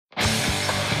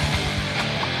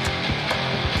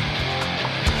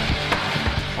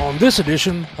this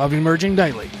edition of Emerging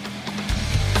Daily.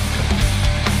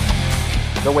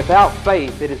 But without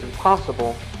faith it is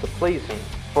impossible to please Him.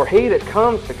 For he that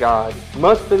comes to God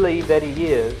must believe that He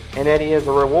is, and that He is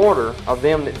a rewarder of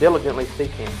them that diligently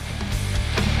seek Him.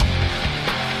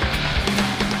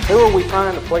 Who are we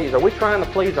trying to please? Are we trying to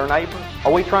please our neighbor?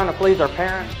 Are we trying to please our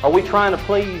parents? Are we trying to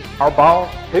please our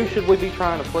boss? Who should we be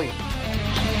trying to please?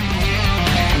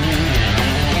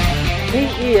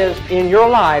 He is in your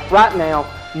life right now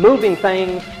moving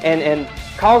things and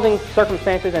causing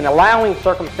circumstances and allowing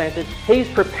circumstances. He's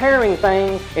preparing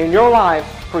things in your life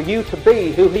for you to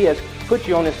be who He has put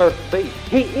you on this earth to be.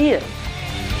 He is.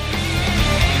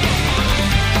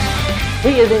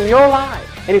 He is in your life.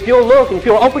 And if you'll look and if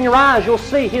you'll open your eyes, you'll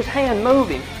see His hand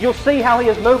moving. You'll see how He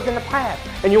has moved in the past.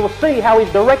 And you will see how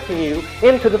He's directing you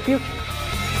into the future.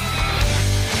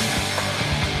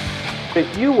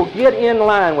 If you will get in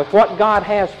line with what God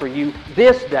has for you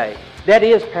this day, that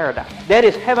is paradise. That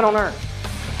is heaven on earth.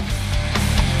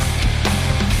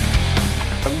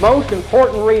 The most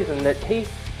important reason that He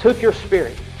took your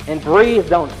spirit and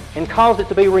breathed on it and caused it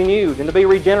to be renewed and to be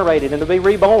regenerated and to be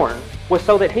reborn was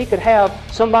so that He could have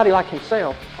somebody like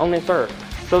Himself on this earth,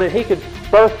 so that He could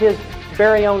birth His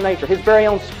very own nature, His very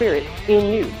own spirit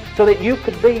in you, so that you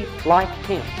could be like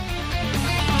Him.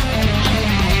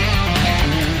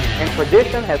 And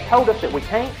tradition has told us that we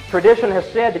can't. Tradition has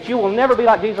said that you will never be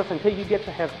like Jesus until you get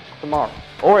to heaven tomorrow.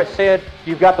 Or it said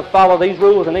you've got to follow these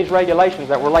rules and these regulations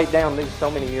that were laid down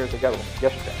so many years ago,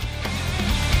 yesterday.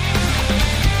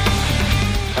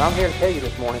 And I'm here to tell you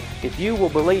this morning, if you will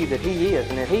believe that He is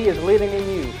and that He is living in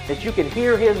you, that you can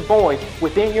hear His voice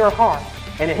within your heart,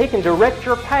 and that He can direct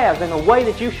your paths in the way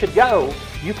that you should go,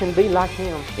 you can be like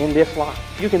Him in this life.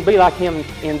 You can be like Him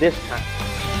in this time.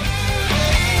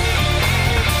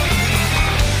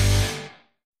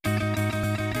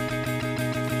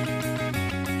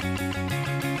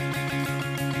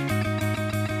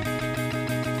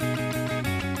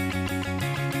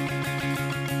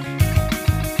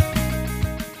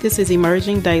 This is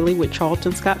Emerging Daily with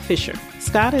Charlton Scott Fisher.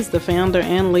 Scott is the founder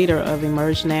and leader of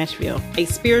Emerge Nashville, a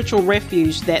spiritual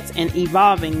refuge that's an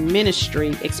evolving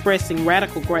ministry expressing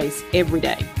radical grace every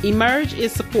day. Emerge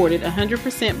is supported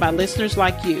 100% by listeners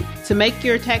like you. To make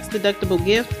your tax-deductible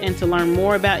gift and to learn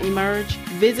more about Emerge,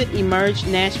 visit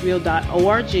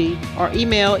emergenashville.org or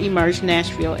email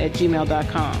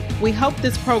emergenashville@gmail.com. We hope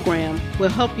this program will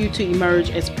help you to emerge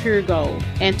as pure gold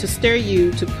and to stir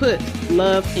you to put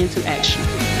love into action.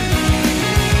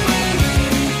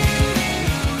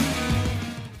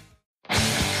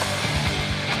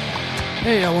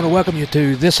 Hey, I want to welcome you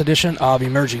to this edition of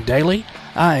Emerging Daily.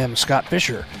 I am Scott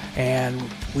Fisher, and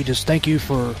we just thank you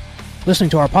for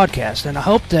listening to our podcast. And I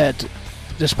hope that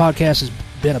this podcast has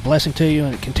been a blessing to you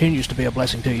and it continues to be a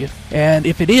blessing to you. And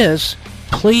if it is,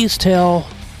 please tell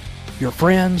your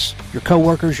friends, your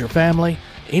coworkers, your family,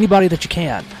 anybody that you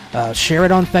can. Share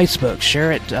it on Facebook,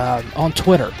 share it on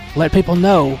Twitter. Let people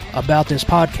know about this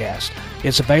podcast.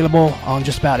 It's available on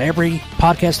just about every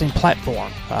podcasting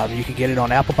platform. You can get it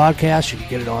on Apple Podcasts, you can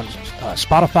get it on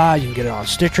Spotify, you can get it on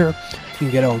Stitcher, you can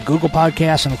get it on Google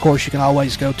Podcasts, and of course you can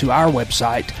always go to our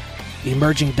website,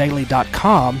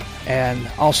 emergingdaily.com, and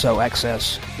also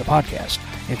access the podcast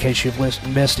in case you've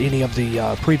missed any of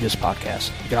the previous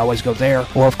podcasts. You can always go there,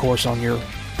 or of course on your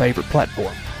favorite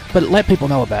platform. But let people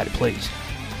know about it, please.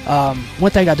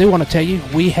 One thing I do want to tell you,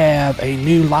 we have a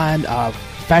new line of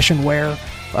fashion wear,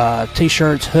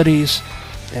 t-shirts, hoodies,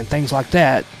 and things like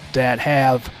that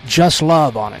have Just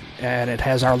Love on it, and it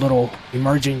has our little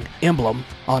emerging emblem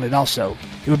on it also.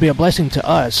 It would be a blessing to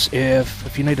us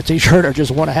if you need a t-shirt or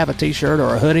just want to have a t-shirt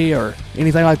or a hoodie or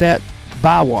anything like that,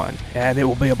 buy one, and it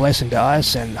will be a blessing to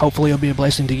us, and hopefully it'll be a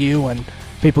blessing to you and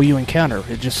people you encounter.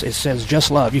 It says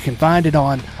Just Love. You can find it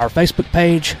on our Facebook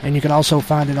page, and you can also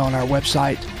find it on our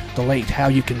website, the link how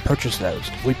you can purchase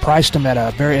those. We priced them at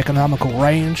a very economical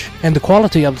range, and the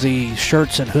quality of the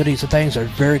shirts and hoodies and things are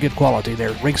very good quality.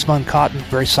 They're ring spun cotton,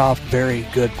 very soft, very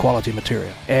good quality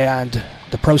material. And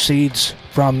the proceeds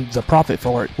from the profit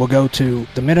for it will go to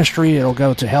the ministry. It'll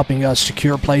go to helping us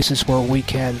secure places where we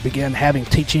can begin having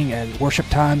teaching and worship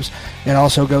times, and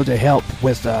also go to help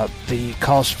with the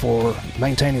cost for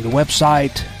maintaining the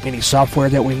website, any software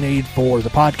that we need for the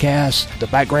podcast, the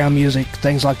background music,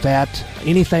 things like that.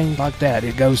 Anything like that,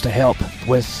 it goes to help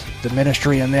with the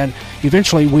ministry. And then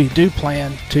eventually we do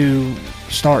plan to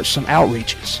start some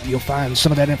outreaches. You'll find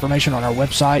some of that information on our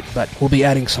website, but we'll be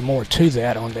adding some more to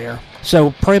that on there.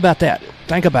 So pray about that.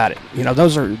 Think about it.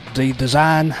 The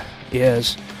design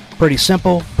is pretty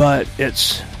simple, but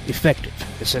it's effective.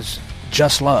 It says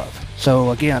Just Love.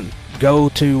 So again, go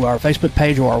to our Facebook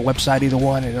page or our website, either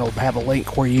one, and it'll have a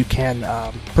link where you can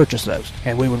purchase those,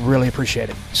 and we would really appreciate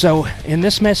it. So in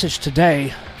this message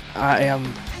today, I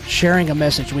am sharing a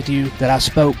message with you that I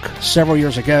spoke several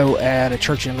years ago at a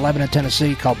church in Lebanon,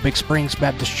 Tennessee called Big Springs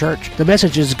Baptist Church. The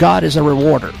message is God is a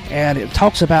rewarder, and it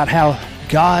talks about how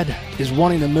God is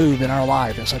wanting to move in our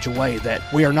life in such a way that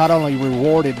we are not only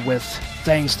rewarded with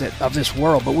things that of this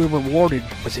world, but we're rewarded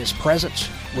with His presence,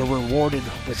 we're rewarded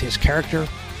with His character,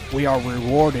 we are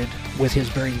rewarded with His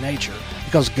very nature,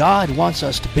 because God wants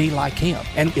us to be like Him,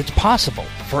 and it's possible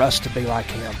for us to be like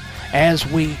Him as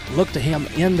we look to Him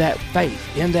in that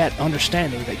faith, in that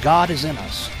understanding that God is in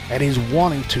us, and He's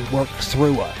wanting to work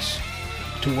through us,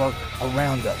 to work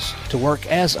around us, to work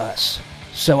as us.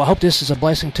 So I hope this is a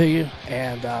blessing to you,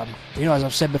 and as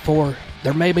I've said before,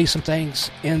 there may be some things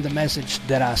in the message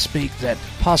that I speak that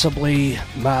possibly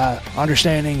my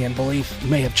understanding and belief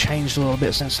may have changed a little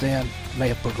bit since then, may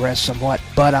have progressed somewhat,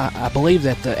 but I believe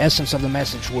that the essence of the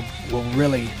message will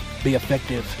really be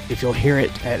effective if you'll hear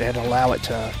it and allow it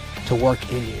to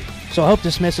work in you. So I hope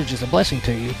this message is a blessing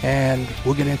to you, and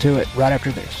we'll get into it right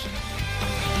after this.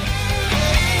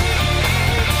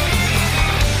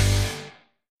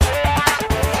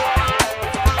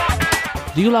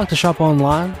 Do you like to shop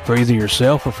online for either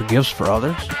yourself or for gifts for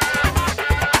others?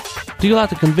 Do you like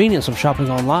the convenience of shopping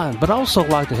online, but also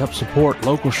like to help support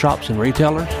local shops and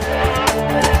retailers?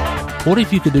 What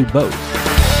if you could do both?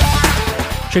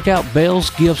 Check out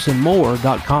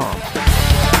BellsGiftsAndMore.com.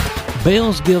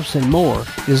 Bell's Gifts and More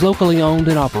is locally owned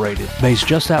and operated, based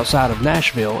just outside of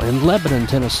Nashville in Lebanon,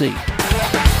 Tennessee.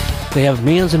 They have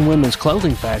men's and women's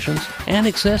clothing fashions and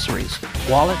accessories,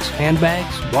 wallets,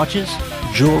 handbags, watches,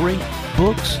 jewelry,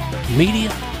 books,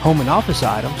 media, home and office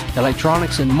items,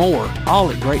 electronics, and more, all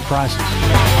at great prices.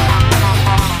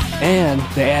 And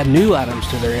they add new items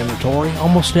to their inventory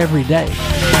almost every day.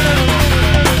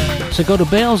 So go to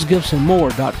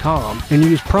BellsGiftsAndMore.com and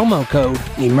use promo code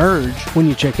EMERGE when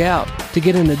you check out to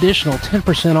get an additional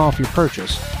 10% off your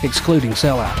purchase, excluding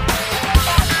sellout.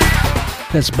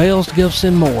 That's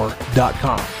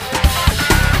BellsGiftsAndMore.com.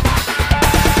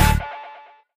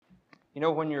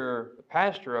 When you're the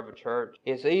pastor of a church,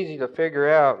 it's easy to figure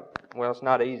out, well, it's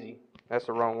not easy, that's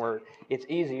the wrong word, it's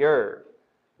easier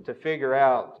to figure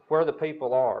out where the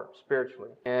people are spiritually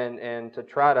and to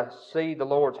try to see the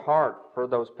Lord's heart for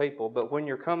those people. But when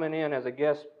you're coming in as a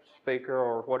guest speaker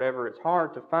or whatever, it's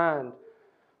hard to find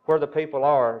where the people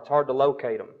are. It's hard to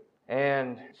locate them.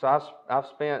 And so I've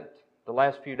spent the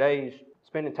last few days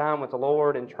spending time with the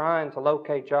Lord and trying to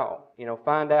locate y'all.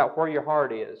 Find out where your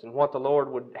heart is and what the Lord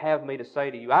would have me to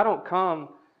say to you. I don't come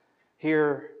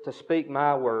here to speak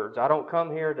my words. I don't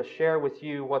come here to share with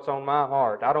you what's on my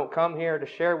heart. I don't come here to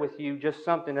share with you just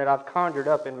something that I've conjured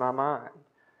up in my mind.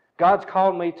 God's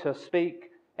called me to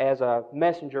speak as a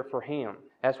messenger for Him.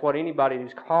 That's what anybody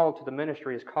who's called to the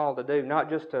ministry is called to do, not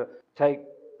just to take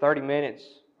 30 minutes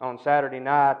on Saturday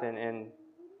night and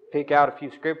pick out a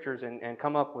few scriptures and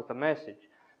come up with a message,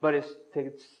 but it's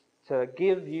to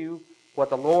give you what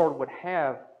the Lord would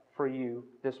have for you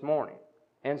this morning.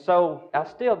 And so I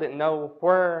still didn't know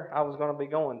where I was going to be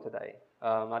going today.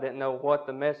 I didn't know what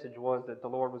the message was that the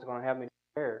Lord was going to have me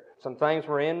share. Some things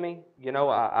were in me.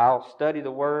 I'll study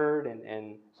the Word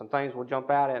and some things will jump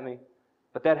out at me.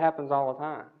 But that happens all the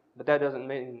time. But that doesn't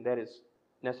mean that it's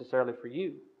necessarily for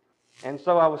you. And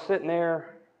so I was sitting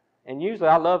there, and usually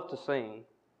I love to sing.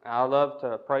 I love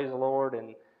to praise the Lord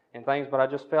and things, but I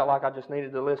just felt like I just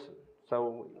needed to listen.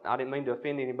 So I didn't mean to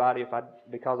offend anybody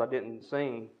because I didn't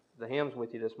sing the hymns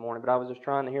with you this morning, but I was just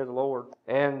trying to hear the Lord.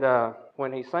 And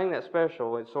when he sang that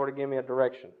special, it sort of gave me a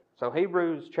direction. So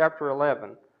Hebrews chapter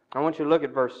 11, I want you to look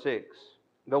at verse 6.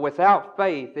 But without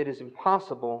faith it is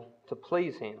impossible to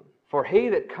please Him. For he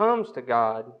that comes to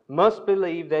God must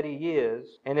believe that He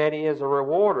is, and that He is a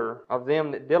rewarder of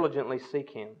them that diligently seek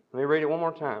Him. Let me read it one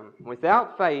more time.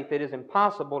 Without faith it is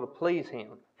impossible to please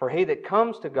Him. For he that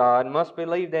comes to God must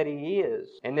believe that He is,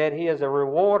 and that He is a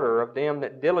rewarder of them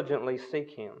that diligently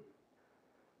seek Him.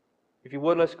 If you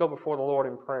would, let's go before the Lord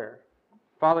in prayer.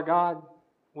 Father God,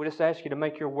 we just ask You to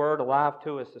make Your Word alive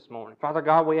to us this morning. Father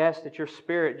God, we ask that Your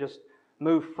Spirit just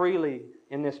move freely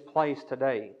in this place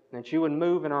today. That You would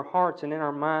move in our hearts and in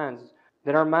our minds.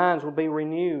 That our minds will be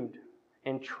renewed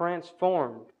and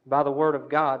transformed by the Word of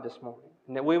God this morning.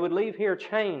 And that we would leave here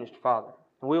changed, Father.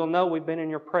 And we will know we've been in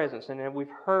Your presence and that we've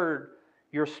heard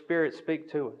Your Spirit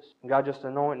speak to us. And God, just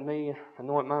anoint me,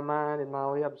 anoint my mind and my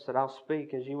lips that I'll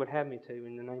speak as You would have me to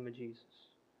in the name of Jesus.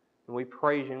 And we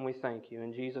praise You and we thank You.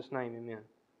 In Jesus' name, amen.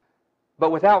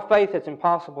 But without faith, it's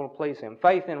impossible to please Him.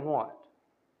 Faith in what?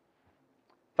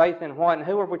 Faith in what? And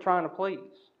who are we trying to please?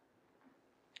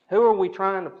 Who are we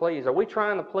trying to please? Are we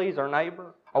trying to please our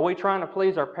neighbor? Are we trying to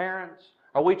please our parents?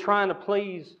 Are we trying to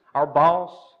please our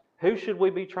boss? Who should we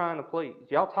be trying to please?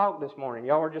 Y'all talk this morning.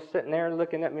 Y'all are just sitting there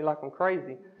looking at me like I'm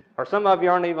crazy. Or some of you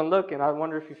aren't even looking. I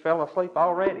wonder if you fell asleep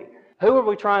already. Who are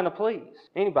we trying to please?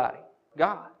 Anybody?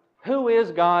 God. Who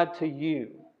is God to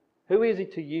you? Who is He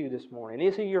to you this morning?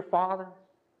 Is He your Father?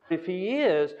 If He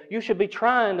is, you should be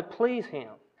trying to please Him.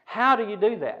 How do you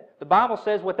do that? The Bible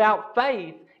says without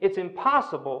faith, it's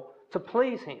impossible to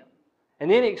please Him. And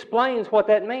then He explains what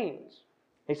that means.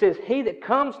 He says, he that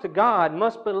comes to God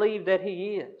must believe that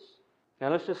He is.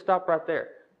 Now let's just stop right there.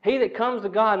 He that comes to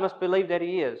God must believe that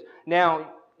He is.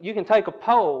 Now, you can take a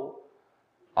poll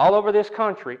all over this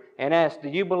country and ask, do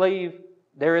you believe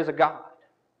there is a God?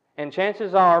 And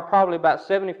chances are probably about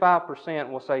 75%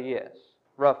 will say yes,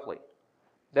 roughly.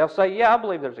 They'll say, yeah, I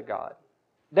believe there's a God.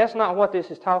 That's not what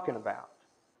this is talking about.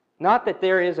 Not that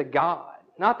there is a God.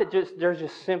 Not that there's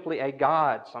just simply a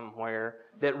God somewhere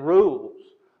that rules.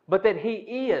 But that He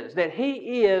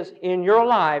is in your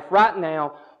life right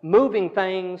now, moving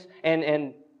things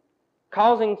and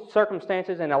causing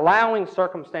circumstances and allowing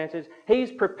circumstances.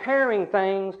 He's preparing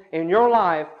things in your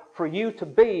life for you to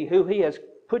be who He has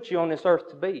put you on this earth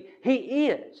to be. He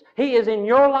is. He is in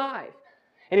your life.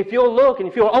 And if you'll look and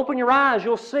if you'll open your eyes,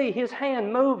 you'll see His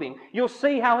hand moving. You'll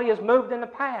see how He has moved in the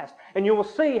past. And you will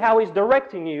see how He's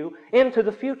directing you into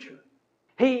the future.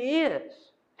 He is.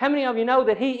 How many of you know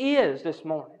that He is this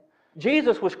morning?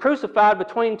 Jesus was crucified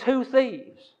between two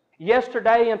thieves,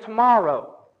 yesterday and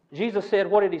tomorrow. Jesus said,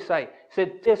 what did He say? He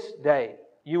said, this day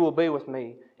you will be with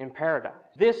me in paradise.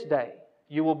 This day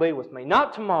you will be with me.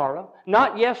 Not tomorrow,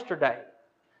 not yesterday.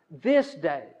 This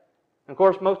day. And of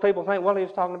course, most people think, well, He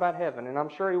was talking about heaven, and I'm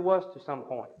sure He was to some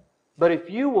point. But if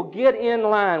you will get in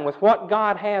line with what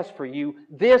God has for you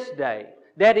this day,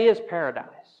 that is paradise.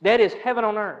 That is heaven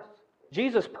on earth.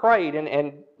 Jesus prayed, and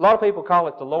a lot of people call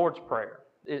it the Lord's Prayer.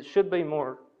 It should be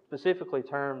more specifically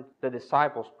termed the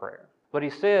disciples' prayer. But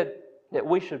He said that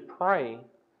we should pray,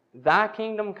 Thy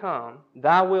kingdom come,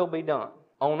 Thy will be done,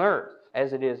 on earth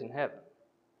as it is in heaven.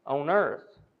 On earth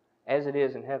as it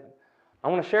is in heaven. I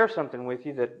want to share something with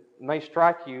you that may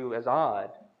strike you as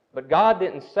odd, but God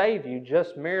didn't save you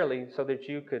just merely so that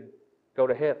you could go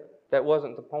to heaven. That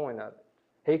wasn't the point of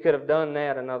it. He could have done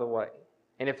that another way.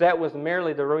 And if that was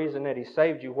merely the reason that He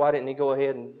saved you, why didn't He go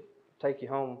ahead and take you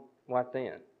home right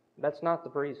then? That's not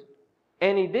the reason.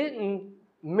 And He didn't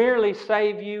merely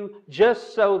save you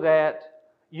just so that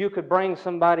you could bring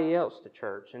somebody else to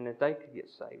church and that they could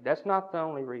get saved. That's not the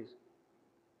only reason.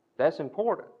 That's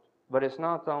important, but it's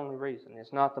not the only reason.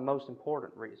 It's not the most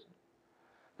important reason.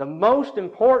 The most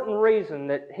important reason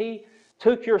that He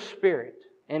took your spirit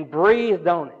and breathed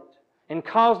on it and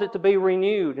caused it to be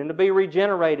renewed and to be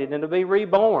regenerated and to be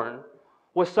reborn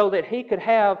was so that He could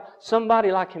have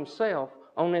somebody like Himself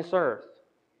on this earth.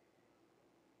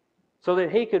 So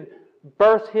that He could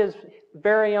birth His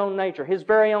very own nature, His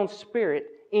very own Spirit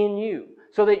in you.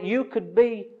 So that you could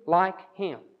be like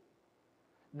Him.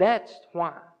 That's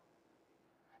why.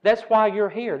 That's why you're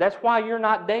here. That's why you're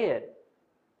not dead.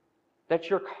 That's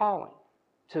your calling,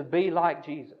 to be like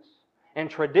Jesus. And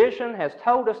tradition has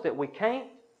told us that we can't.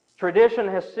 Tradition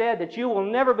has said that you will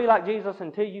never be like Jesus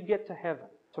until you get to heaven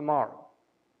tomorrow.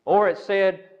 Or it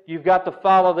said you've got to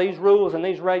follow these rules and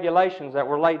these regulations that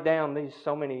were laid down these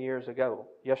so many years ago,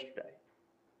 yesterday.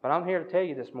 But I'm here to tell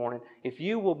you this morning, if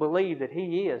you will believe that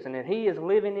He is and that He is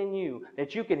living in you,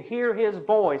 that you can hear His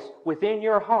voice within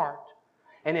your heart,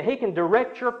 and that He can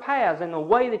direct your paths in the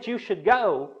way that you should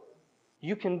go,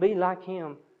 you can be like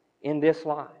Him in this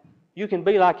life. You can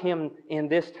be like Him in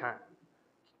this time.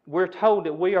 We're told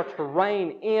that we are to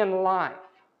reign in life.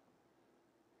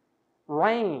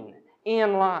 Reign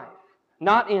in life.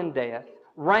 Not in death.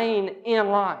 Reign in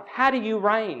life. How do you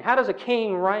reign? How does a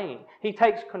king reign? He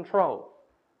takes control.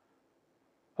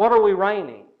 What are we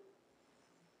reigning?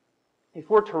 If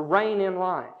we're to reign in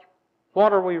life,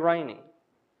 what are we reigning?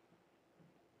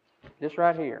 This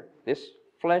right here. This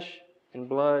flesh and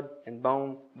blood and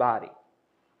bone body.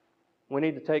 We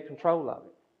need to take control of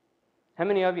it. How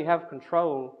many of you have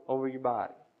control over your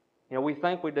body? You know, we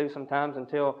think we do sometimes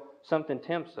until something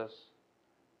tempts us.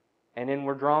 And then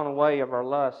we're drawn away of our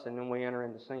lusts and then we enter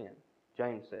into sin,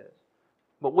 James says.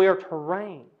 But we are to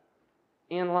reign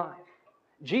in life.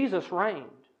 Jesus reigned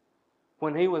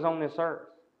when He was on this earth.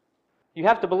 You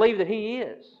have to believe that He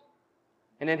is.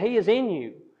 And that He is in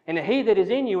you. And that He that is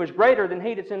in you is greater than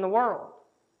he that's in the world.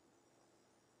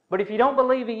 But if you don't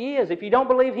believe He is, if you don't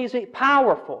believe He's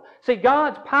powerful, see,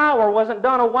 God's power wasn't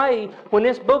done away when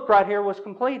this book right here was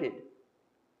completed.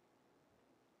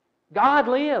 God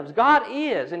lives. God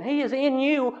is. And He is in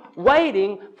you,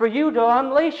 waiting for you to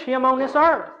unleash Him on this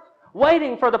earth.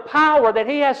 Waiting for the power that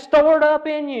He has stored up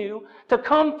in you to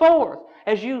come forth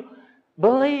as you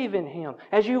believe in Him,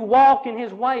 as you walk in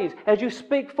His ways, as you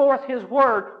speak forth His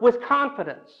Word with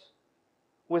confidence,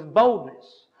 with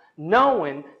boldness,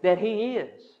 knowing that He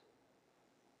is.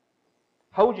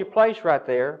 Hold your place right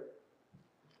there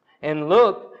and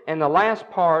look in the last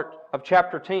part of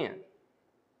chapter 10,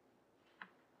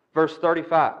 verse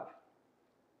 35.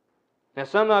 Now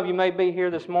some of you may be here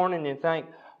this morning and think,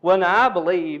 well, now I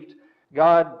believed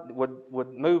God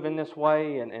would move in this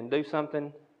way and do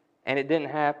something, and it didn't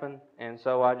happen, and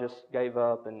so I just gave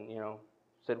up and,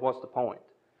 said, what's the point?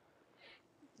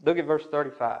 Look at verse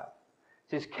 35. It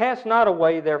says, cast not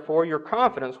away, therefore, your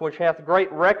confidence, which hath great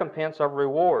recompense of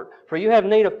reward. For you have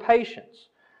need of patience,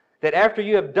 that after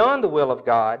you have done the will of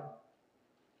God,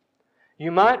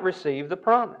 you might receive the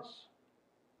promise.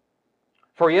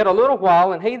 For yet a little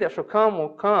while, and He that shall come will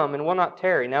come, and will not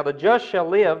tarry. Now the just shall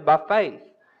live by faith.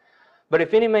 But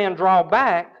if any man draw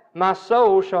back, my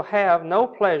soul shall have no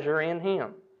pleasure in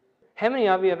him. How many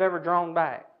of you have ever drawn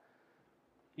back?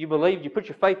 You believed, you put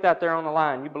your faith out there on the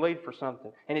line, you believed for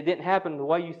something, and it didn't happen the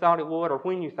way you thought it would or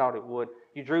when you thought it would.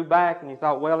 You drew back and you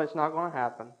thought, well, it's not going to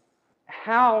happen.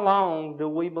 How long do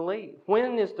we believe?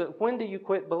 When do you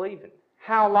quit believing?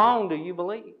 How long do you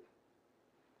believe?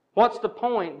 What's the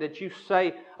point that you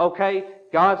say, okay,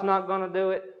 God's not going to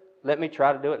do it, let me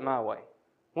try to do it my way?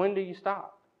 When do you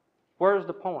stop? Where's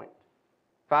the point?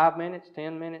 5 minutes,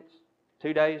 10 minutes,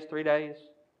 2 days, 3 days,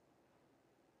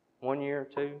 1 year,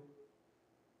 2?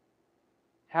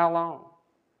 How long?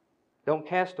 Don't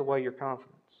cast away your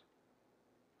confidence.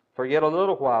 For yet a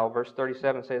little while, verse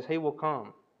 37 says, He will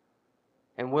come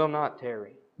and will not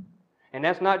tarry. And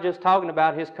that's not just talking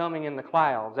about His coming in the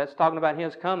clouds. That's talking about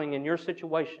His coming in your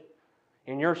situation,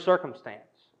 in your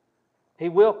circumstance. He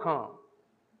will come.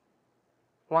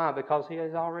 Why? Because He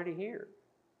is already here.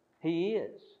 He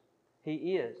is.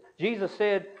 He is. Jesus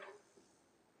said,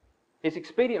 it's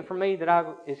expedient for me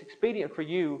it's expedient for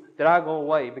you that I go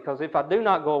away, because if I do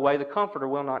not go away, the Comforter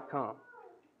will not come.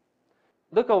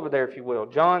 Look over there, if you will.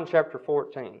 John chapter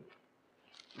 14.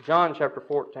 John chapter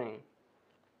 14.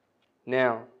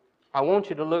 Now, I want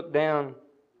you to look down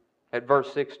at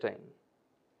verse 16.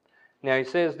 Now, He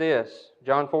says this,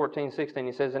 John 14:16.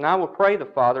 He says, and I will pray the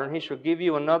Father, and He shall give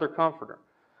you another Comforter.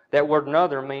 That word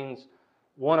another means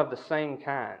one of the same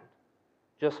kind.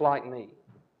 Just like me,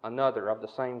 another of the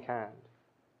same kind.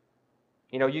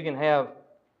 You can have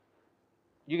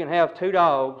 2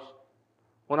 dogs.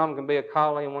 One of them can be a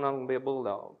collie and one of them can be a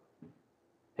bulldog.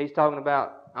 He's talking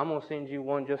about, I'm going to send you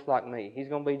one just like me. He's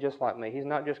going to be just like me. He's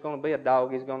not just going to be a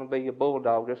dog. He's going to be a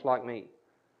bulldog just like me.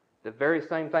 The very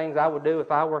same things I would do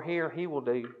if I were here, He will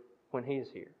do when He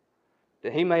is here.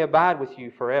 That He may abide with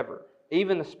you forever.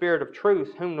 Even the Spirit of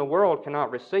truth, whom the world cannot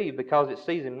receive, because it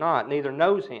sees Him not, neither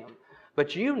knows Him.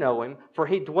 But you know Him, for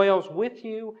He dwells with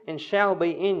you and shall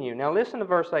be in you. Now listen to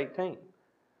verse 18.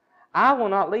 I will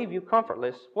not leave you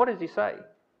comfortless. What does He say?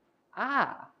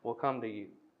 I will come to you.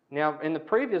 Now in the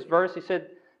previous verse He said,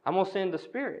 I'm going to send the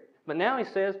Spirit. But now He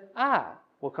says, I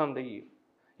will come to you.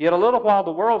 Yet a little while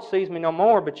the world sees me no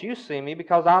more, but you see me,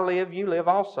 because I live, you live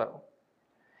also.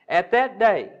 At that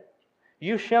day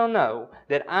you shall know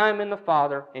that I am in the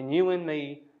Father, and you in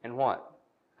me, and what?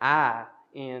 I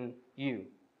in you.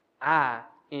 I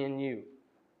in you.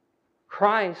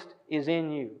 Christ is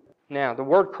in you. Now, the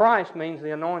word Christ means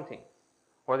the anointing,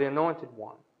 or the anointed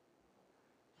one,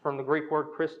 from the Greek word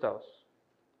Christos.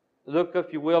 Look,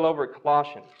 if you will, over at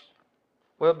Colossians.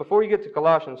 Well, before you get to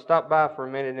Colossians, stop by for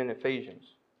a minute in Ephesians,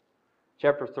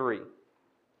 chapter 3.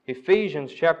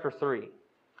 Ephesians chapter 3.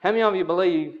 How many of you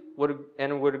believe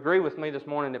and would agree with me this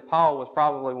morning that Paul was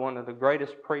probably one of the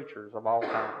greatest preachers of all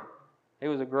time? He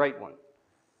was a great one.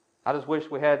 I just wish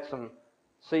we had some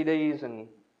CDs and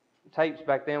tapes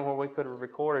back then where we could have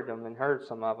recorded them and heard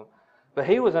some of them. But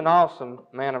he was an awesome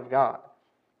man of God.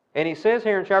 And he says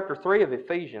here in chapter 3 of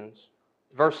Ephesians,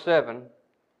 verse 7,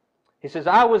 he says,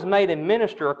 I was made a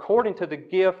minister according to the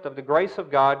gift of the grace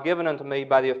of God given unto me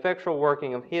by the effectual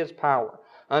working of His power.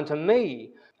 Unto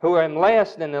me, who am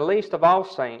less than the least of all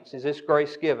saints, is this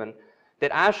grace given,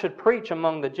 that I should preach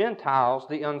among the Gentiles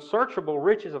the unsearchable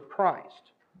riches of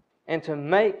Christ, and to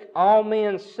make all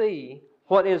men see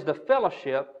what is the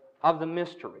fellowship of the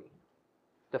mystery.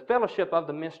 The fellowship of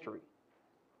the mystery.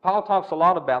 Paul talks a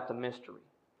lot about the mystery.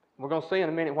 We're going to see in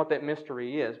a minute what that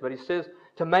mystery is. But he says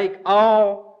to make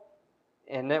all,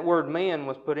 and that word men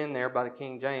was put in there by the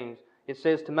King James. It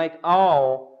says to make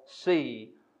all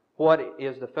see what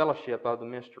is the fellowship of the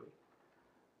mystery,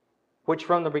 which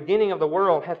from the beginning of the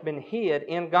world hath been hid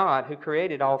in God, who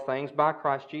created all things by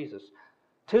Christ Jesus,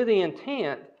 to the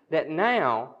intent that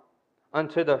now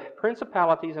unto the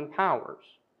principalities and powers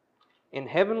in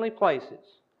heavenly places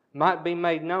might be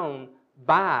made known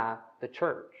by the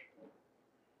church.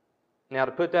 Now,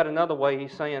 to put that another way,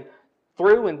 he's saying,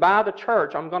 through and by the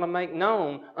church, I'm going to make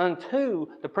known unto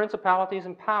the principalities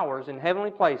and powers in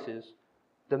heavenly places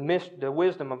the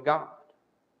wisdom of God,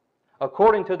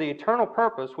 according to the eternal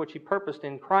purpose which He purposed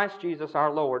in Christ Jesus our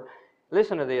Lord.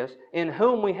 Listen to this. In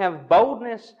whom we have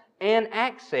boldness and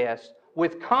access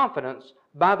with confidence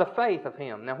by the faith of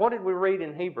Him. Now, what did we read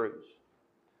in Hebrews?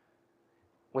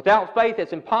 Without faith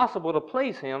it's impossible to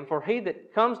please Him, for he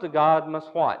that comes to God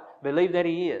must what? Believe that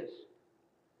He is.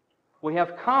 We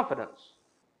have confidence.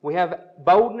 We have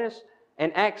boldness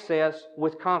and access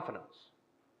with confidence.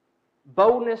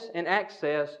 Boldness and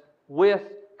access with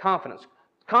confidence.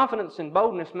 Confidence and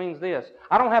boldness means this.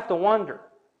 I don't have to wonder.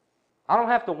 I don't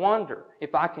have to wonder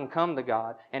if I can come to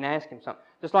God and ask Him something.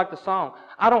 Just like the song,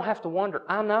 I don't have to wonder.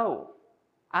 I know.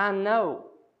 I know.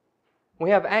 We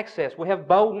have access. We have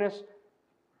boldness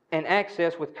and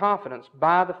access with confidence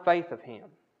by the faith of Him.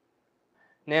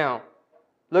 Now,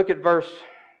 look at verse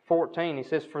 14. He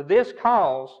says, for this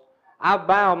cause I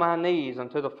bow my knees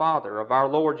unto the Father of our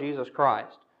Lord Jesus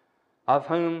Christ, of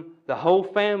whom the whole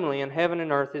family in heaven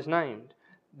and earth is named,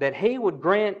 that He would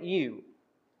grant you,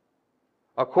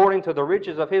 according to the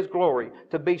riches of His glory,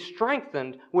 to be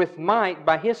strengthened with might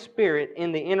by His Spirit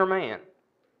in the inner man,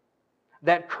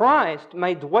 that Christ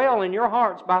may dwell in your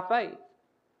hearts by faith,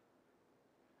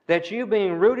 that you,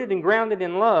 being rooted and grounded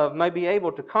in love, may be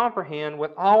able to comprehend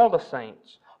with all the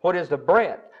saints what is the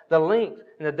breadth, the length,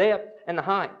 and the depth, and the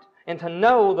height, and to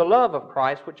know the love of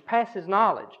Christ which passes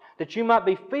knowledge, that you might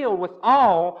be filled with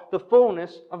all the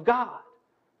fullness of God.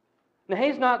 Now,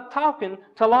 He's not talking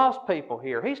to lost people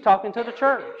here. He's talking to the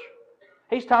church.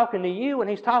 He's talking to you and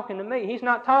He's talking to me. He's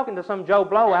not talking to some Joe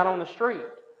Blow out on the street.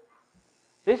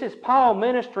 This is Paul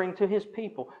ministering to his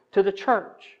people, to the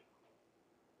church.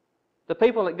 The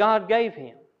people that God gave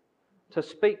him to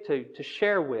speak to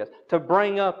share with, to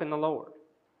bring up in the Lord.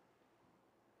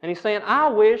 And he's saying, I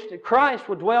wish that Christ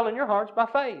would dwell in your hearts by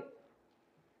faith.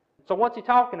 So what's he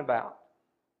talking about?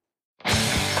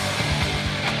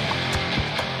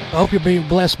 I hope you're being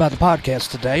blessed by the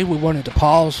podcast today. We wanted to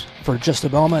pause for just a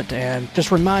moment and just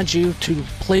remind you to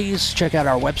please check out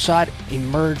our website,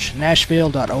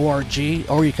 emergenashville.org,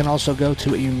 or you can also go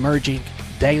to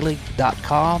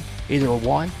emergingdaily.com. Either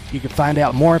one. You can find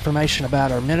out more information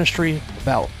about our ministry,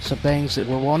 about some things that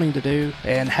we're wanting to do,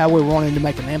 and how we're wanting to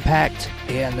make an impact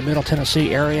in the Middle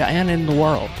Tennessee area and in the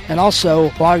world. And also,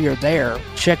 while you're there,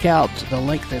 check out the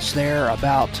link that's there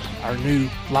about our new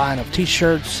line of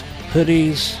t-shirts,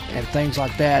 hoodies, and things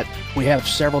like that. We have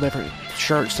several different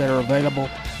shirts that are available.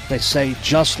 They say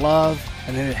Just Love,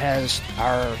 and then it has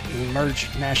our Emerge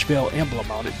Nashville emblem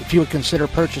on it. If you would consider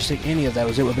purchasing any of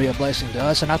those, it would be a blessing to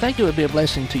us, and I think it would be a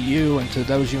blessing to you and to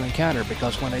those you encounter,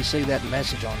 because when they see that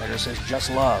message on there that says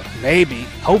Just Love, maybe,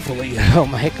 hopefully, it'll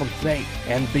make them think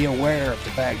and be aware of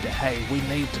the fact that, hey, we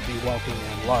need to be walking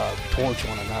in love towards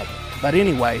one another. But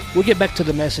anyway, we'll get back to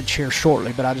the message here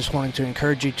shortly, but I just wanted to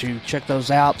encourage you to check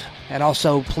those out. And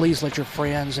also, please let your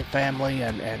friends and family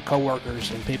and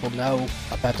co-workers and people know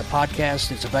about the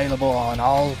podcast. It's available on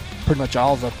pretty much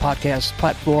all the podcast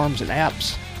platforms and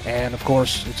apps. And, of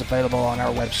course, it's available on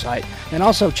our website. And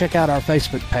also, check out our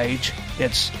Facebook page.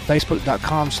 It's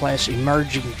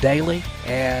facebook.com/emergingdaily.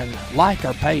 And like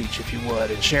our page, if you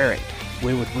would, and share it.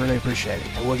 We would really appreciate it.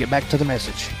 And we'll get back to the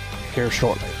message here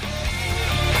shortly.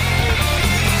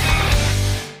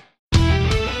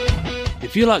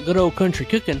 If you like good old country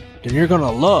cooking, then you're going to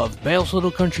love Bell's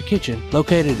Little Country Kitchen,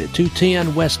 located at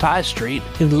 210 West High Street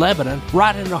in Lebanon,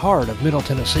 right in the heart of Middle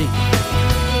Tennessee.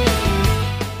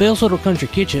 Bell's Little Country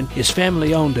Kitchen is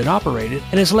family owned and operated,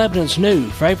 and is Lebanon's new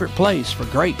favorite place for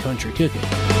great country cooking.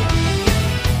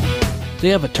 They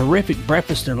have a terrific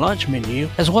breakfast and lunch menu,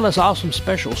 as well as awesome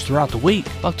specials throughout the week,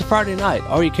 like the Friday night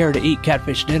all you care to eat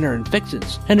catfish dinner and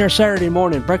fixins, and their Saturday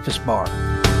morning breakfast bar.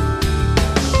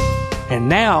 And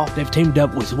now, they've teamed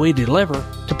up with We Deliver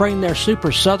to bring their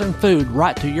super southern food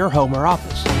right to your home or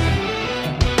office.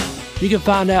 You can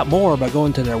find out more by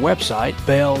going to their website,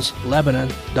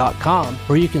 bellslebanon.com,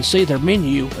 where you can see their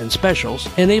menu and specials,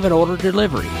 and even order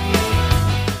delivery.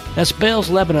 That's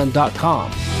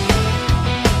bellslebanon.com,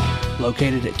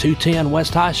 located at 210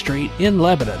 West High Street in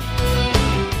Lebanon.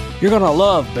 You're going to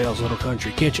love Bell's Little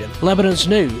Country Kitchen, Lebanon's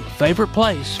new favorite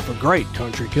place for great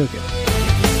country cooking.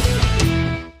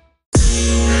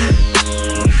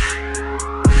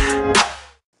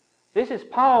 This is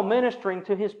Paul ministering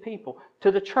to his people,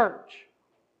 to the church.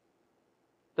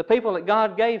 The people that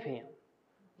God gave him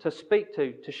to speak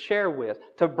to share with,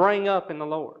 to bring up in the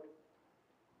Lord.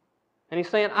 And he's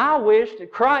saying, I wish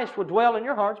that Christ would dwell in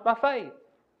your hearts by faith.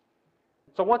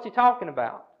 So what's he talking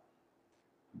about?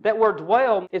 That word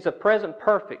dwell is a present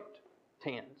perfect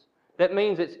tense. That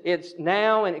means it's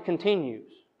now and it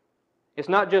continues. It's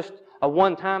not just a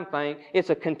one-time thing, it's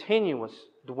a continuous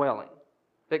dwelling.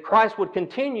 That Christ would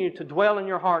continue to dwell in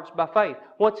your hearts by faith.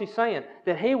 What's he saying?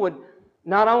 That He would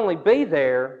not only be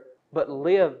there, but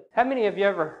live. How many of you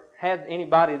ever had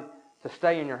anybody to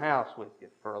stay in your house with you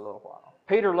for a little while?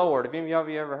 Peter Lord, have any of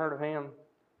you ever heard of him?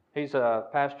 He's a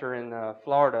pastor in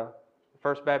Florida,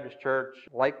 First Baptist Church,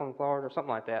 Lakeland, Florida, or something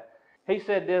like that. He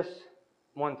said this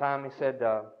one time. He said,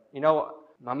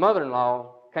 my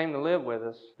mother-in-law came to live with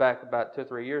us back about 2 or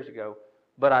 3 years ago,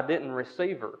 but I didn't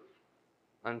receive her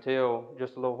until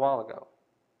just a little while ago.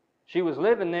 She was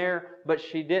living there, but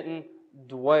she didn't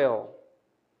dwell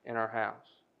in our house.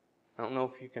 I don't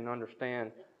know if you can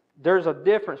understand. There's a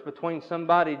difference between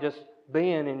somebody just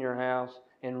being in your house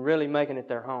and really making it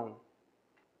their home.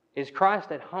 Is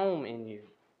Christ at home in you?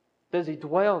 Does He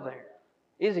dwell there?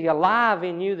 Is He alive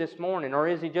in you this morning? Or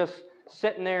is He just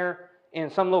sitting there in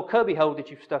some little cubby hole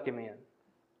that you've stuck Him in?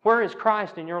 Where is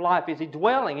Christ in your life? Is He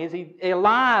dwelling? Is He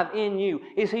alive in you?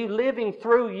 Is He living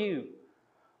through you?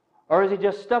 Or is He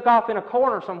just stuck off in a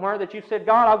corner somewhere that you've said,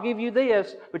 God, I'll give you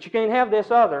this, but you can't have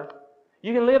this other.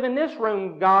 You can live in this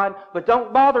room, God, but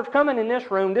don't bother coming in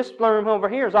this room. This room over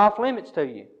here is off limits to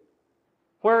you.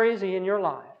 Where is He in your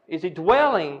life? Is He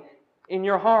dwelling in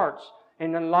your hearts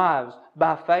and in lives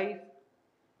by faith?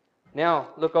 Now,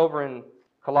 look over in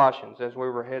Colossians as we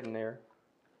were heading there.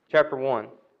 Chapter 1.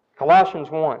 Colossians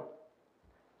 1.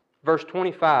 Verse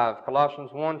 25.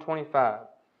 Colossians 1:25. It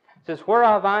says,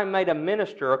 Whereof I am made a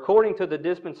minister according to the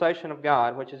dispensation of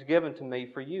God, which is given to me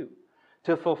for you,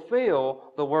 to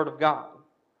fulfill the Word of God,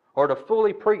 or to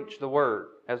fully preach the Word,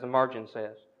 as the margin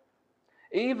says.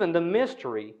 Even the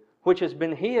mystery which has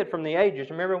been hid from the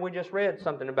ages. Remember, we just read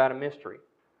something about a mystery.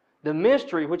 The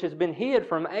mystery which has been hid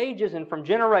from ages and from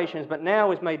generations, but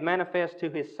now is made manifest to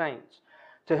His saints,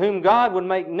 to whom God would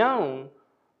make known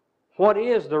what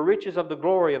is the riches of the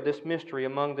glory of this mystery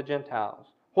among the Gentiles.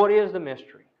 What is the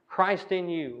mystery? Christ in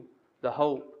you, the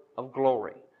hope of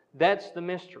glory. That's the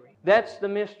mystery. That's the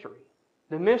mystery.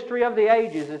 The mystery of the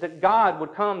ages is that God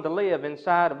would come to live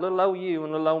inside of little old you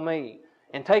and little old me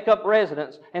and take up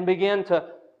residence and begin to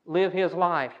live His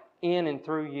life in and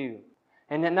through you.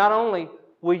 And that not only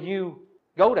will you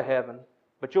go to heaven,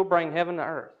 but you'll bring heaven to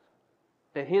earth.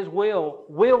 That His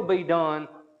will be done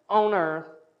on earth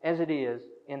as it is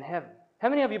in heaven. How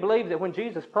many of you believe that when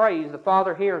Jesus prays, the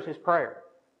Father hears His prayer?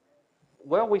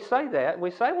 Well, we say that.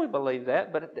 We say we believe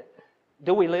that, but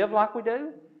do we live like we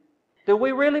do? Do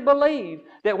we really believe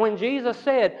that when Jesus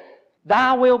said,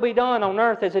 Thy will be done on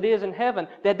earth as it is in heaven,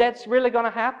 that that's really going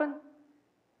to happen?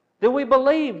 Do we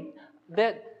believe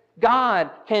that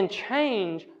God can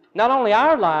change not only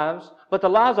our lives, but the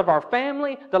lives of our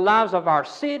family, the lives of our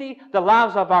city, the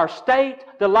lives of our state,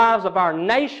 the lives of our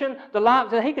nation,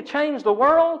 that He could change the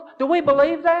world? Do we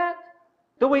believe that?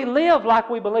 Do we live like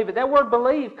we believe it? That word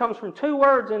believe comes from two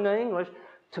words in the English,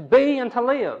 to be and to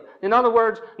live. In other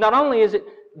words, not only is it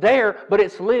there, but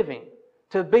it's living.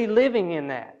 To be living in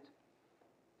that.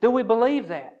 Do we believe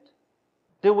that?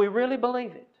 Do we really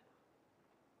believe it?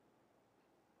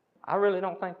 I really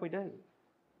don't think we do.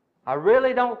 I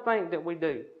really don't think that we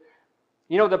do.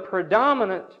 You know, the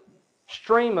predominant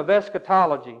stream of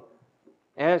eschatology,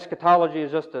 and eschatology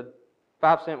is just a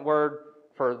 5-cent word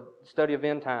for study of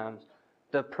end times.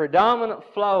 The predominant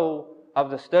flow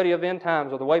of the study of end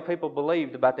times, or the way people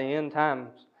believed about the end times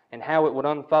and how it would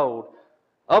unfold,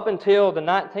 up until the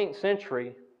 19th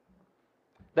century,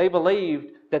 they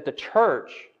believed that the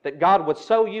church, that God would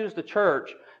so use the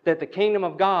church that the kingdom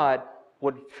of God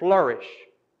would flourish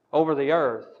over the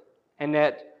earth, and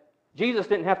that Jesus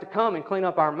didn't have to come and clean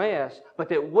up our mess, but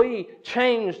that we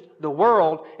changed the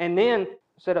world and then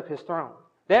set up His throne.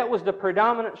 That was the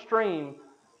predominant stream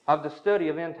of the study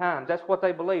of end times. That's what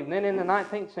they believed. And then in the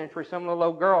 19th century, some little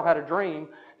old girl had a dream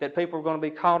that people were going to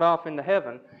be caught off into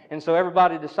heaven. And so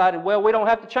everybody decided, well, we don't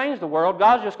have to change the world.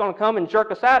 God's just going to come and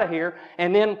jerk us out of here,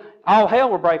 and then all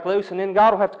hell will break loose, and then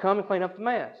God will have to come and clean up the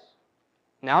mess.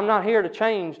 Now, I'm not here to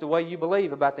change the way you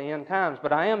believe about the end times,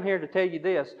 but I am here to tell you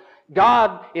this.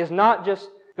 God is not just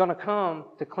going to come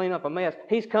to clean up a mess.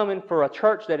 He's coming for a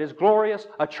church that is glorious,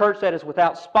 a church that is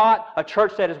without spot, a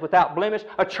church that is without blemish,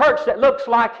 a church that looks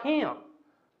like Him.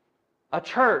 A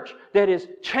church that is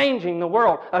changing the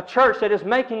world. A church that is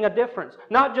making a difference.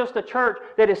 Not just a church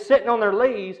that is sitting on their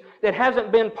lees that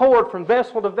hasn't been poured from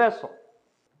vessel to vessel.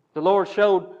 The Lord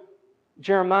showed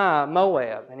Jeremiah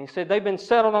Moab, and He said they've been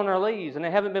settled on their lees and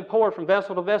they haven't been poured from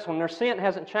vessel to vessel, and their scent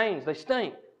hasn't changed. They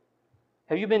stink.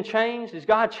 Have you been changed? Is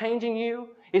God changing you?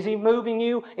 Is He moving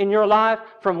you in your life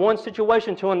from one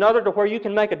situation to another to where you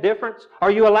can make a difference?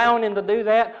 Are you allowing Him to do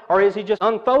that? Or is He just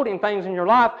unfolding things in your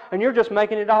life and you're just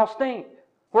making it all stink?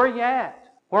 Where are you at?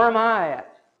 Where am I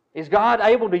at? Is God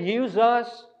able to use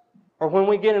us? Or when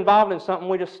we get involved in something,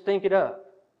 we just stink it up?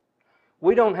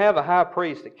 We don't have a high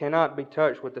priest that cannot be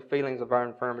touched with the feelings of our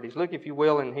infirmities. Look, if you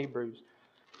will, in Hebrews.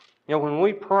 You know, when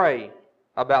we pray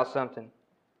about something,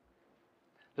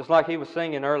 just like he was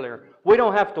singing earlier, we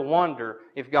don't have to wonder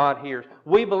if God hears.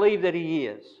 We believe that He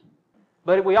is.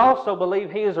 But we also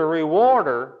believe He is a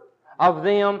rewarder of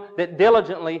them that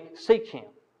diligently seek Him.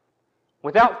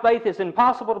 Without faith it's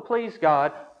impossible to please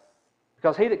God,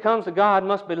 because he that comes to God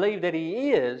must believe that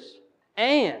He is,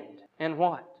 and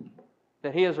what?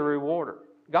 That He is a rewarder.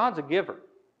 God's a giver.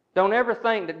 Don't ever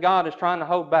think that God is trying to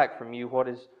hold back from you what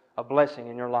is a blessing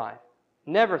in your life.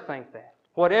 Never think that.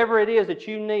 Whatever it is that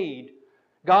you need,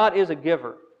 God is a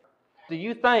giver. Do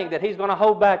you think that He's going to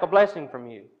hold back a blessing from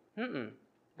you?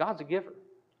 God's a giver.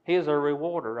 He is a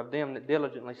rewarder of them that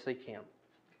diligently seek Him.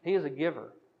 He is a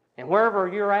giver. And wherever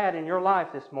you're at in your life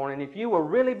this morning, if you will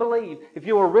really believe, if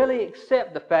you will really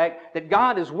accept the fact that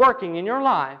God is working in your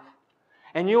life,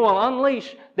 and you will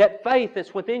unleash that faith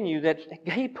that's within you that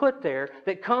He put there,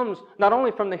 that comes not only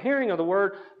from the hearing of the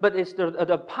Word, but it's a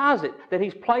deposit that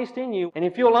He's placed in you. And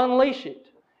if you'll unleash it,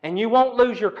 and you won't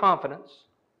lose your confidence,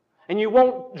 and you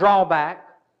won't draw back,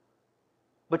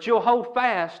 but you'll hold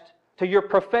fast to your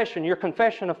profession, your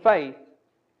confession of faith,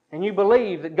 and you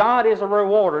believe that God is a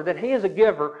rewarder, that He is a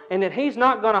giver, and that He's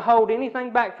not going to hold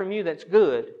anything back from you that's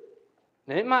good.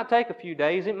 And it might take a few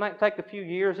days, it might take a few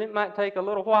years, it might take a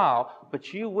little while,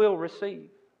 but you will receive.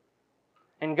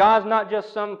 And God's not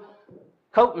just some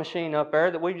Coke machine up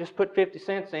there that we just put 50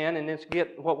 cents in and then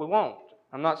get what we want.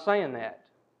 I'm not saying that.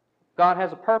 God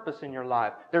has a purpose in your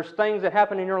life. There's things that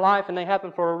happen in your life and they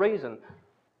happen for a reason.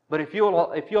 But if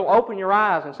you'll open your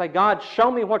eyes and say, God, show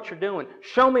me what you're doing,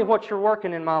 show me what you're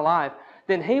working in my life,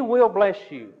 then He will bless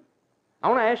you. I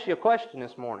want to ask you a question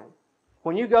this morning.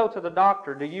 When you go to the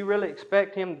doctor, do you really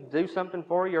expect him to do something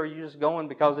for you, or are you just going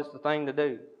because it's the thing to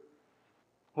do?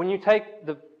 When you take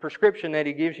the prescription that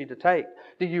he gives you to take,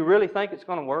 do you really think it's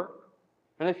going to work?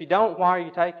 And if you don't, why are you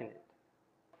taking it?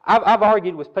 I've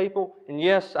argued with people, and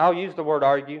yes, I'll use the word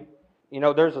argue. You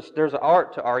know, there's an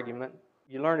art to argument.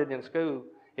 You learn it in school.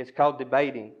 It's called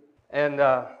debating. And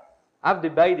I've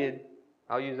debated,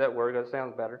 I'll use that word because it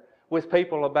sounds better, with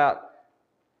people about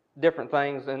different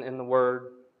things in the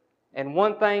Word. And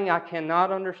one thing I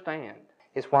cannot understand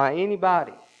is why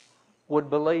anybody would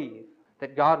believe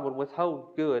that God would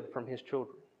withhold good from His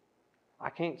children. I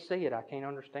can't see it. I can't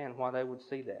understand why they would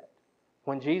see that.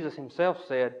 When Jesus Himself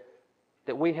said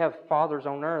that we have fathers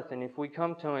on earth, and if we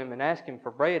come to Him and ask Him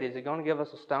for bread, is He going to give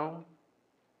us a stone?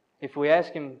 If we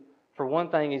ask Him for one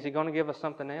thing, is He going to give us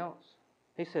something else?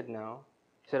 He said no.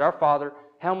 He said, our Father,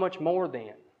 how much more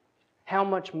then? How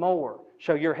much more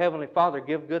shall your Heavenly Father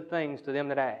give good things to them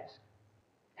that ask?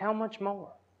 How much more?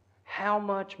 How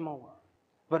much more?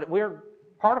 But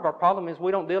part of our problem is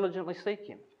we don't diligently seek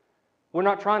Him. We're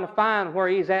not trying to find where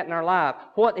He's at in our life.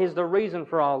 What is the reason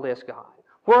for all this, God?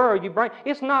 Where are you bringing?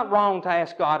 It's not wrong to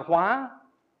ask God why,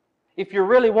 if you're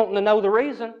really wanting to know the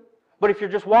reason. But if you're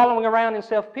just wallowing around in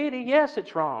self-pity, yes,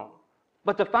 it's wrong.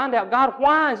 But to find out, God,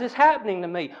 why is this happening to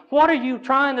me? What are you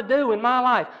trying to do in my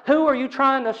life? Who are you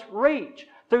trying to reach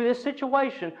through this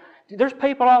situation? There's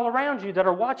people all around you that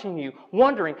are watching you,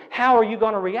 wondering, how are you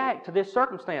going to react to this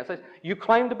circumstance? You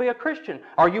claim to be a Christian.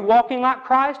 Are you walking like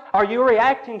Christ? Are you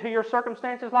reacting to your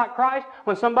circumstances like Christ?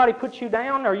 When somebody puts you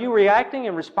down, are you reacting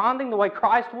and responding the way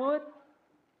Christ would?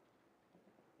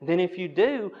 Then if you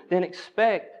do, then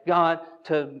expect God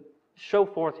to show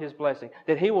forth His blessing,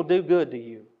 that He will do good to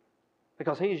you,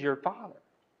 because He's your Father.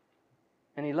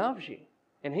 And He loves you.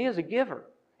 And He is a giver.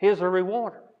 He is a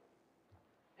rewarder.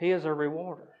 He is a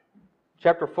rewarder.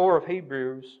 Chapter 4 of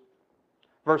Hebrews,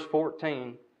 verse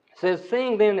 14, says,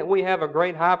 seeing then that we have a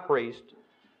great high priest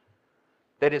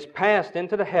that is passed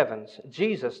into the heavens,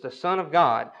 Jesus, the Son of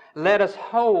God, let us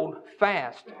hold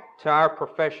fast to our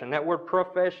profession. That word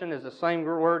profession is the same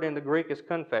word in the Greek as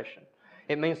confession.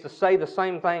 It means to say the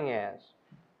same thing as.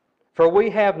 For we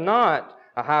have not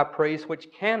a high priest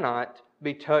which cannot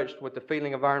be touched with the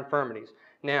feeling of our infirmities.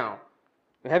 Now,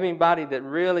 we have anybody that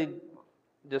really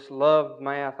just loved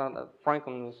math?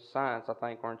 Franklin was science, I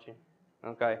think, weren't you?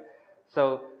 Okay.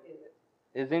 So,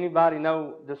 does anybody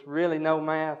know, just really know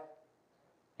math?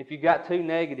 If you got two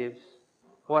negatives,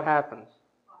 what happens?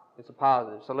 It's a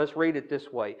positive. So let's read it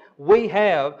this way. We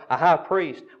have a high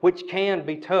priest which can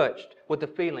be touched with the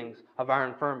feelings of our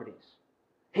infirmities.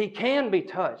 He can be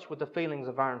touched with the feelings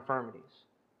of our infirmities.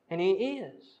 And He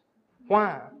is.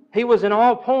 Why? He was in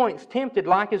all points tempted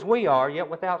like as we are, yet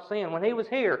without sin. When He was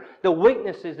here, the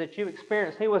weaknesses that you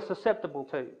experienced, He was susceptible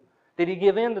to. Did He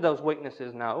give in to those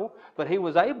weaknesses? No. But He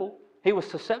was able. He was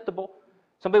susceptible.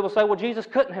 Some people say, well, Jesus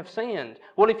couldn't have sinned.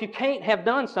 Well, if you can't have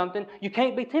done something, you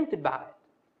can't be tempted by it.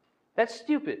 That's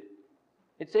stupid.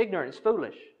 It's ignorant. It's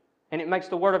foolish. And it makes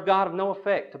the Word of God of no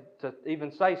effect to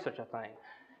even say such a thing.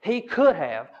 He could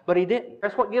have, but He didn't.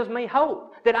 That's what gives me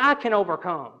hope, that I can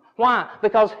overcome. Why?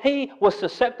 Because He was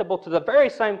susceptible to the very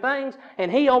same things,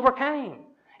 and He overcame.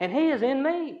 And He is in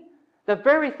me. The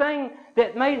very thing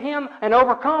that made Him an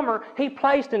overcomer, He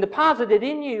placed and deposited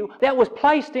in you, that was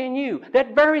placed in you.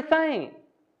 That very thing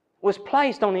was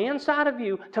placed on the inside of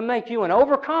you to make you an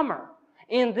overcomer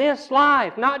in this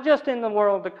life, not just in the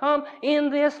world to come, in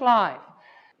this life.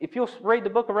 If you'll read the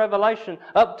book of Revelation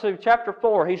up to chapter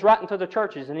 4, He's writing to the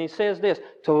churches and He says this,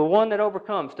 to the one that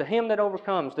overcomes, to him that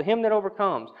overcomes, to him that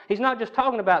overcomes. He's not just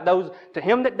talking about those, to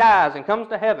him that dies and comes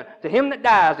to heaven, to him that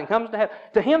dies and comes to heaven,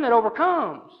 to him that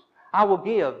overcomes, I will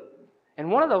give.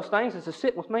 And one of those things is to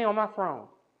sit with me on my throne.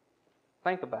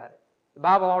 Think about it. The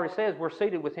Bible already says we're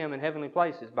seated with Him in heavenly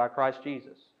places by Christ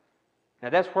Jesus. Now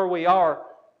that's where we are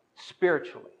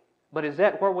spiritually. But is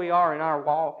that where we are in our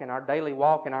walk, in our daily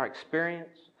walk, in our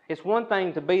experience? It's one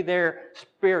thing to be there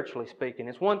spiritually speaking.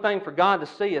 It's one thing for God to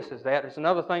see us as that. It's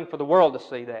another thing for the world to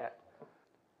see that.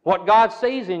 What God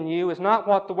sees in you is not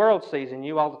what the world sees in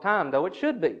you all the time, though it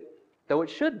should be. Though it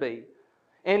should be.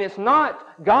 And it's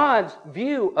not God's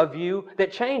view of you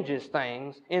that changes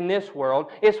things in this world.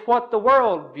 It's what the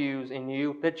world views in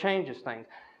you that changes things.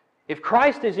 If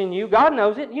Christ is in you, God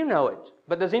knows it, you know it.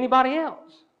 But does anybody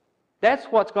else? That's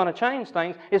what's going to change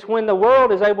things. It's when the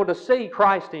world is able to see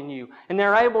Christ in you. And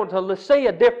they're able to see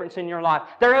a difference in your life.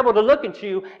 They're able to look at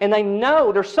you and they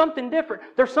know there's something different.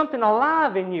 There's something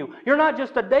alive in you. You're not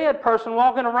just a dead person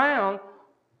walking around.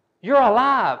 You're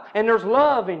alive. And there's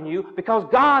love in you because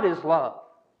God is love.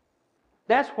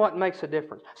 That's what makes a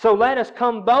difference. So let us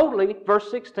come boldly, verse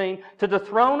 16, to the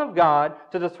throne of God,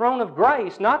 to the throne of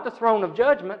grace, not the throne of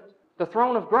judgment, the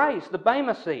throne of grace, the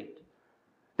Bema seat,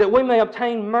 that we may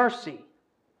obtain mercy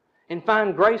and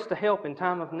find grace to help in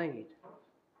time of need.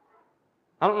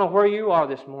 I don't know where you are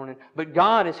this morning, but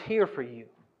God is here for you.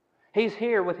 He's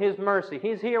here with His mercy.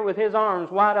 He's here with His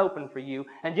arms wide open for you.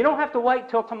 And you don't have to wait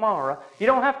till tomorrow. You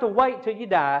don't have to wait till you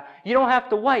die. You don't have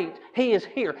to wait. He is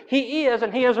here. He is,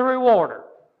 and He is a rewarder.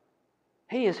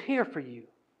 He is here for you.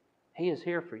 He is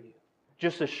here for you.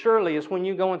 Just as surely as when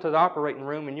you go into the operating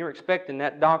room and you're expecting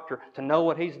that doctor to know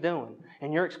what he's doing,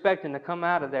 and you're expecting to come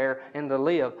out of there and to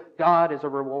live, God is a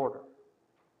rewarder.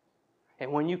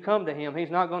 And when you come to Him,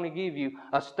 He's not going to give you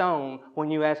a stone when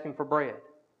you ask Him for bread.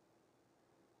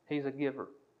 He's a giver,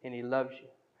 and He loves you.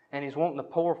 And He's wanting to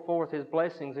pour forth His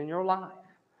blessings in your life.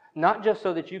 Not just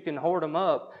so that you can hoard them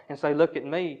up and say, look at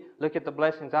me, look at the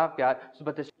blessings I've got,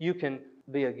 but that you can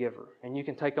be a giver, and you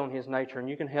can take on His nature, and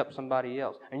you can help somebody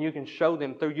else, and you can show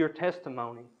them through your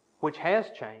testimony, which has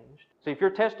changed. See, if your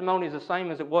testimony is the same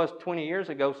as it was 20 years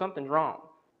ago, something's wrong.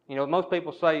 You know, most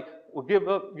people say, well,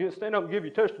 stand up and give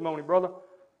your testimony, brother.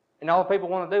 And all people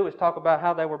want to do is talk about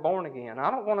how they were born again. I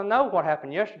don't want to know what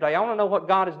happened yesterday. I want to know what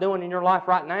God is doing in your life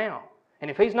right now. And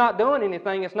if He's not doing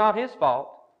anything, it's not His fault.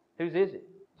 Whose is it?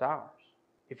 It's ours.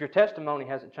 If your testimony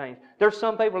hasn't changed. There's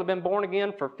some people who have been born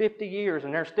again for 50 years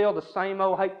and they're still the same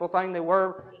old hateful thing they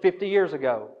were 50 years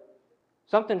ago.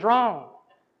 Something's wrong.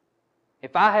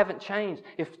 If I haven't changed,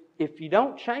 if you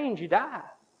don't change, you die.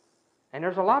 And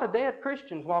there's a lot of dead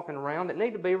Christians walking around that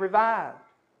need to be revived.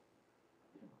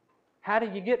 How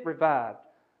do you get revived?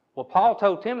 Well, Paul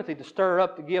told Timothy to stir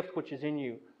up the gift which is in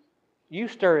you. You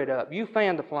stir it up. You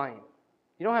fan the flame.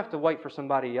 You don't have to wait for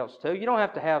somebody else to. You don't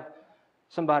have to have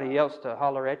somebody else to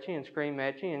holler at you and scream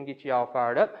at you and get you all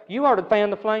fired up. You are to fan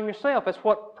the flame yourself. That's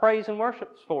what praise and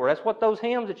worship is for. That's what those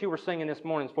hymns that you were singing this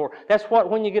morning is for. That's what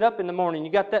when you get up in the morning,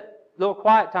 you got that little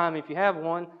quiet time if you have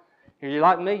one. If you're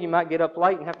like me, you might get up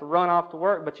late and have to run off to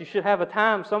work, but you should have a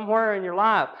time somewhere in your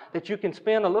life that you can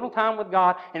spend a little time with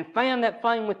God and fan that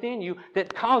flame within you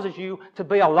that causes you to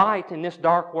be a light in this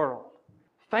dark world.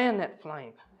 Fan that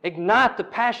flame. Ignite the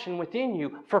passion within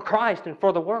you for Christ and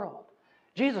for the world.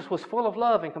 Jesus was full of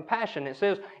love and compassion. It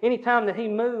says anytime that He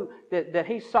moved, that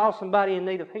He saw somebody in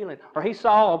need of healing, or He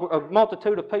saw a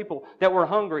multitude of people that were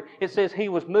hungry, it says He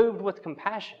was moved with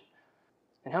compassion.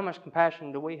 And how much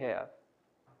compassion do we have?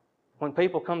 When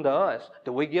people come to us,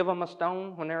 do we give them a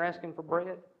stone when they're asking for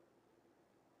bread?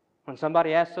 When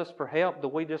somebody asks us for help, do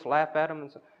we just laugh at them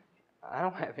and say, I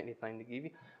don't have anything to give you?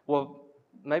 Well,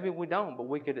 maybe we don't, but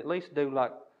we could at least do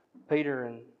like Peter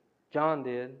and John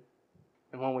did.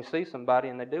 And when we see somebody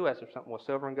and they do ask for something, well,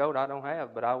 silver and gold I don't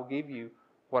have, but I will give you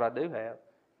what I do have.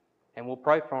 And we'll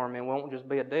pray for them, and it won't just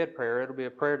be a dead prayer. It'll be a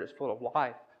prayer that's full of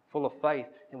life, full of faith,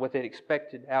 and with an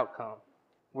expected outcome.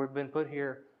 We've been put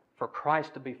here for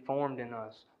Christ to be formed in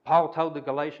us. Paul told the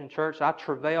Galatian church, I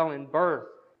travail in birth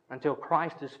until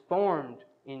Christ is formed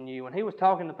in you. And he was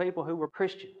talking to people who were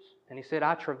Christians. And he said,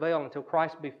 I travail until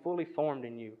Christ be fully formed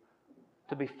in you,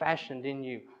 to be fashioned in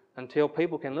you, until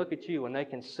people can look at you and they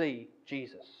can see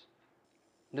Jesus.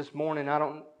 This morning,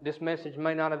 this message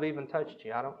may not have even touched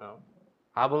you. I don't know.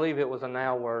 I believe it was a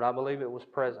now word. I believe it was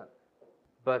present.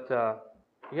 But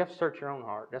you have to search your own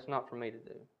heart. That's not for me to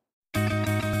do.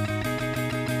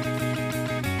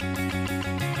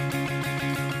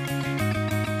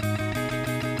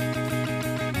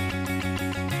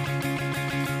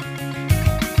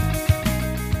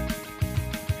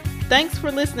 Thanks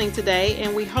for listening today,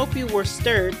 and we hope you were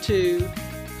stirred to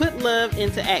put love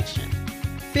into action.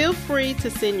 Feel free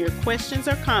to send your questions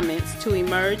or comments to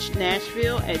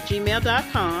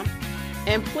emergenashville@gmail.com,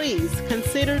 and please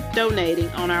consider donating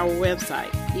on our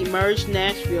website,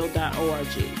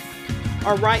 emergenashville.org,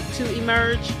 or write to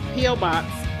Emerge, P.O. Box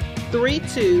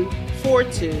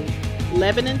 3242,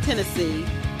 Lebanon, Tennessee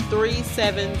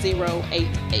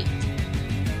 37088.